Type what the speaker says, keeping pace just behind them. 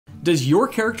Does your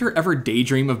character ever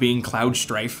daydream of being Cloud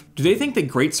Strife? Do they think that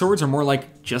great swords are more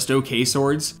like just okay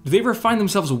swords? Do they ever find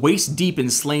themselves waist deep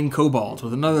in slain kobolds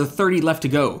with another 30 left to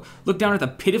go, look down at the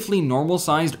pitifully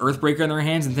normal-sized Earthbreaker in their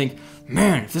hands and think,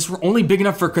 man, if this were only big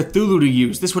enough for Cthulu to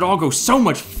use, this would all go so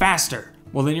much faster?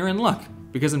 Well, then you're in luck,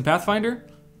 because in Pathfinder,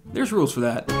 there's rules for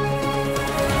that.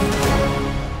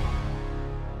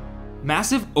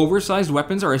 Massive, oversized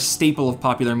weapons are a staple of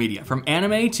popular media, from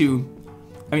anime to,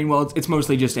 it's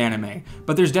mostly just anime,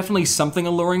 but there's definitely something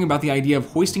alluring about the idea of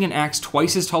hoisting an axe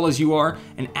twice as tall as you are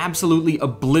and absolutely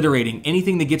obliterating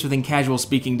anything that gets within casual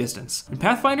speaking distance. And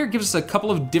Pathfinder gives us a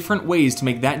couple of different ways to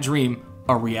make that dream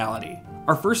a reality.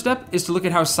 Our first step is to look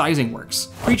at how sizing works.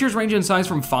 Creatures range in size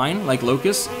from fine, like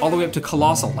locusts, all the way up to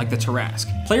colossal, like the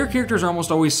Tarrasque. Player characters are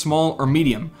almost always small or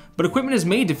medium, but equipment is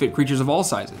made to fit creatures of all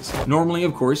sizes. Normally,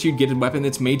 of course, you'd get a weapon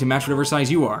that's made to match whatever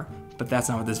size you are, but that's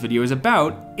not what this video is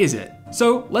about, is it?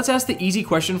 So let's ask the easy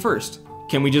question first.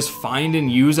 Can we just find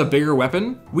and use a bigger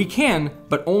weapon? We can,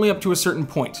 but only up to a certain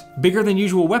point. Bigger than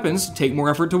usual weapons take more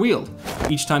effort to wield.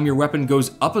 Each time your weapon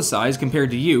goes up a size compared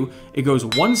to you, it goes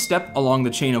one step along the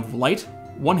chain of light,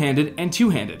 one-handed, and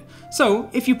two-handed. So,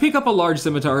 if you pick up a large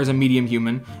scimitar as a medium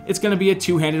human, it's gonna be a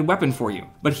two-handed weapon for you.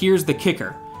 But here's the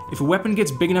kicker. If a weapon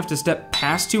gets big enough to step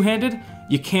past two-handed,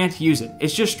 you can't use it.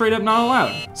 It's just straight up not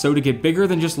allowed. So to get bigger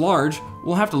than just large,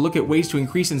 we'll have to look at ways to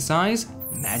increase in size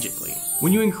magically.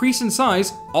 When you increase in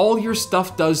size, all your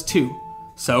stuff does too.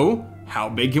 So, how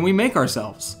big can we make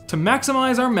ourselves? To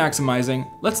maximize our maximizing,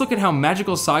 let's look at how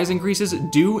magical size increases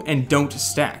do and don't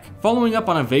stack. Following up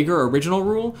on a vaguer original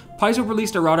rule, Paizo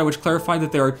released errata which clarified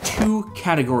that there are two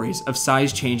categories of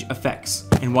size change effects.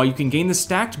 And while you can gain the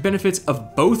stacked benefits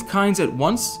of both kinds at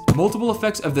once, multiple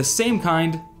effects of the same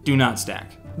kind do not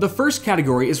stack. The first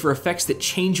category is for effects that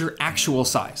change your actual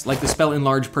size, like the spell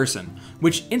Enlarge Person,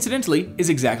 which incidentally is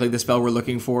exactly the spell we're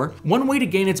looking for. One way to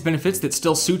gain its benefits that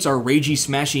still suits our ragey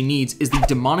smashy needs is the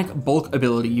demonic bulk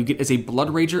ability you get as a Blood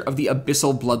Rager of the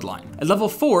Abyssal Bloodline. At level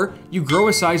 4, you grow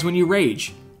a size when you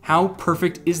rage. How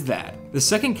perfect is that? The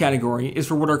second category is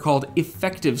for what are called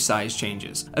effective size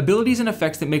changes, abilities and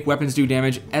effects that make weapons do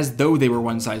damage as though they were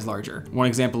one size larger. One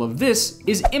example of this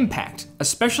is Impact, a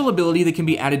special ability that can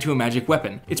be added to a magic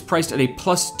weapon. It's priced at a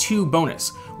 +2 bonus,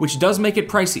 which does make it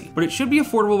pricey, but it should be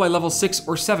affordable by level 6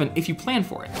 or 7 if you plan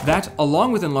for it. That,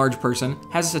 along with Enlarge Person,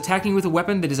 has us attacking with a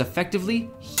weapon that is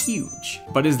effectively huge.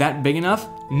 But is that big enough?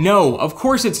 No, of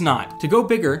course it's not. To go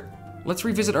bigger, let's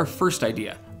revisit our first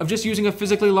idea of just using a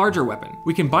physically larger weapon.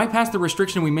 We can bypass the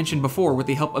restriction we mentioned before with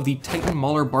the help of the Titan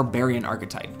Mauler Barbarian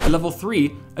archetype. At level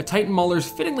 3, a Titan Mauler's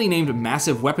fittingly named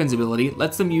Massive Weapons ability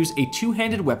lets them use a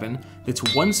two-handed weapon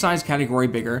that's one size category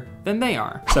bigger than they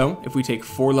are. So, if we take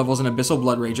 4 levels in Abyssal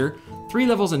Blood Rager, 3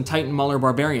 levels in Titan Mauler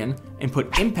Barbarian, and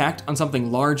put Impact on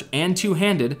something large and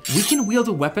two-handed, we can wield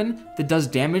a weapon that does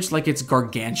damage like it's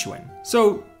gargantuan.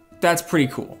 So, that's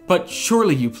pretty cool. But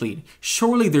surely, you plead,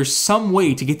 surely there's some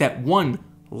way to get that one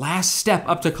last step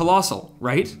up to Colossal,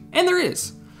 right? And there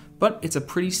is, but it's a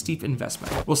pretty steep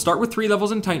investment. We'll start with 3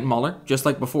 levels in Titan Mauler, just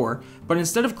like before, but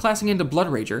instead of classing into Blood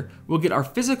Rager, we'll get our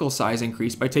physical size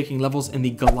increased by taking levels in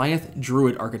the Goliath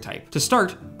Druid archetype. To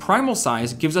start, Primal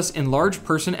Size gives us Enlarge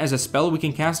Person as a spell we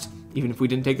can cast even if we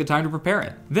didn't take the time to prepare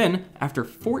it. Then, after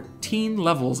 14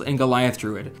 levels in Goliath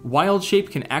Druid, Wild Shape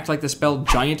can act like the spell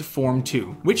Giant Form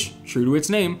 2, which, true to its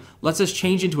name, lets us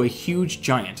change into a huge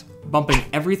giant, bumping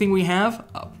everything we have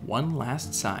up one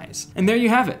last size. And there you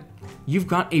have it. You've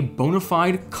got a bona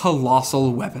fide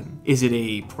colossal weapon. Is it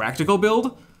a practical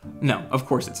build? No, of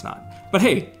course it's not. But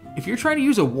hey, if you're trying to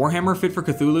use a Warhammer fit for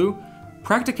Cthulhu,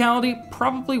 practicality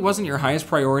probably wasn't your highest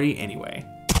priority anyway.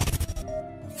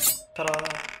 Ta-da!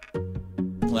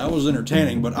 That was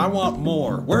entertaining, but I want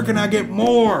more. Where can I get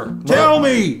more? Tell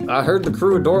me! I heard the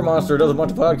crew of Door Monster does a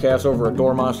bunch of podcasts over at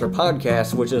Door Monster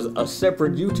Podcast, which is a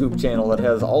separate YouTube channel that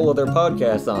has all of their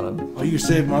podcasts on it. Oh, you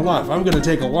saved my life. I'm going to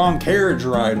take a long carriage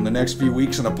ride in the next few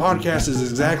weeks, and a podcast is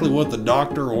exactly what the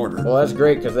doctor ordered. Well, that's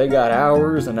great, because they got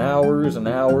hours and hours and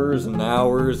hours and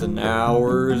hours and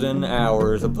hours and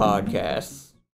hours of podcasts.